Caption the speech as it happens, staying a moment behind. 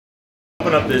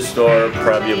opened up this store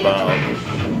probably about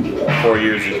 4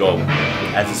 years ago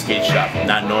as a skate shop,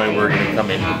 not knowing we were going to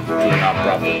come into a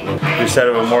nonprofit. We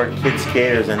started with more kid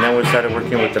skaters, and then we started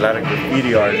working with a lot of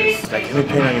graffiti artists. Like, let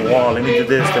me paint on your wall, let me do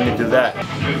this, let me do that.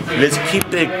 Let's keep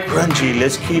it grungy,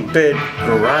 let's keep it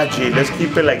garagey, let's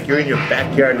keep it like you're in your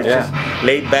backyard. It's just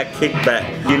laid back, kick back.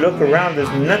 You look around,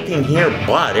 there's nothing here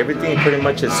but everything pretty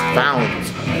much is found.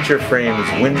 Picture frames,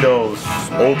 windows,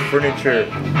 old furniture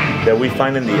that we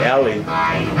find in the alley.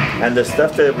 And the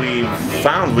stuff that we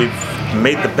found, we've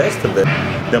made the best of it.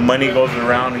 The money goes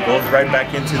around and goes right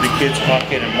back into the kid's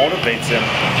pocket and motivates them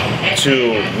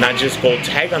to not just go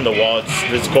tag on the wall,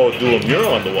 let's go do a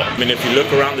mural on the wall. I mean, if you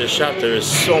look around this shop, there is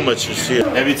so much to see.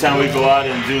 Every time we go out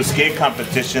and do skate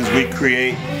competitions, we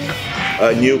create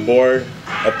a new board,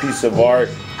 a piece of art,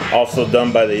 also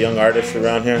done by the young artists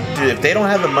around here. If they don't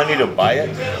have the money to buy it,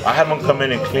 I have them come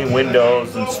in and clean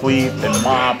windows and sweep and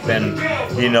mop and,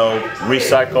 you know,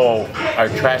 recycle our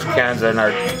trash cans and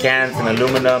our cans and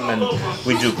aluminum, and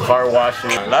we do car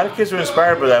washes. A lot of kids were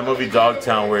inspired by that movie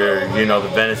Dogtown, where, you know, the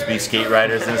Venice Beach skate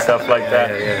riders and stuff like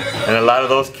that. And a lot of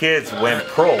those kids went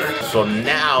pro. So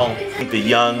now the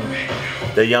young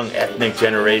ethnic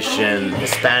generation,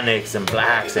 Hispanics and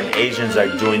blacks and Asians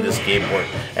are doing the skateboard.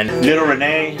 And little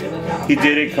Rene, he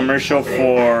did a commercial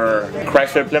for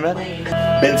Chrysler Plymouth.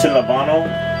 Vincent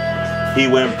Lavano, he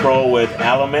went pro with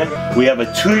Alaman. We have a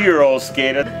 2-year-old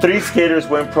skater. 3 skaters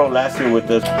went pro last year with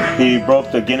us. He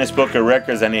broke the Guinness Book of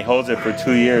Records and he holds it for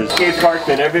 2 years. Skate park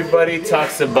that everybody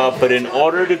talks about, but in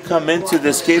order to come into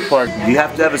the skate park, you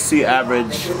have to have a C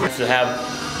average to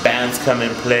have bands come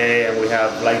and play, and we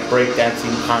have like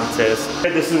breakdancing contests.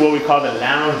 This is what we call the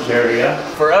lounge area.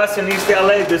 For us in East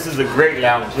LA, this is a great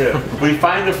lounge here. We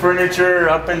find the furniture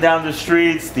up and down the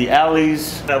streets, the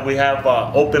alleys. We have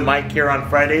open mic here on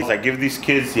Fridays. I give these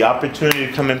kids the opportunity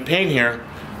to come and paint here,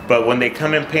 but when they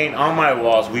come and paint on my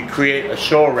walls, we create a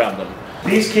show around them.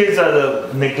 These kids are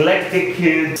the neglected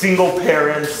kids, single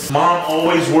parents, mom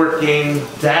always working,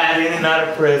 dad in and out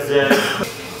of prison.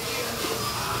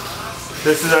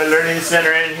 This is our learning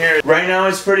center in here. Right now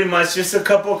it's pretty much just a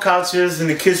couple couches and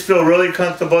the kids feel really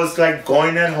comfortable. It's like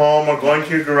going at home or going to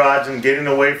your garage and getting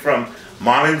away from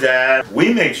mom and dad.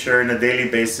 We make sure on a daily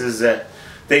basis that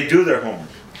they do their homework.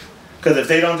 Because if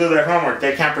they don't do their homework,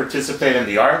 they can't participate in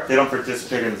the art, they don't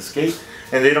participate in the skate,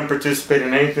 and they don't participate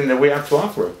in anything that we have to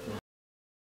offer.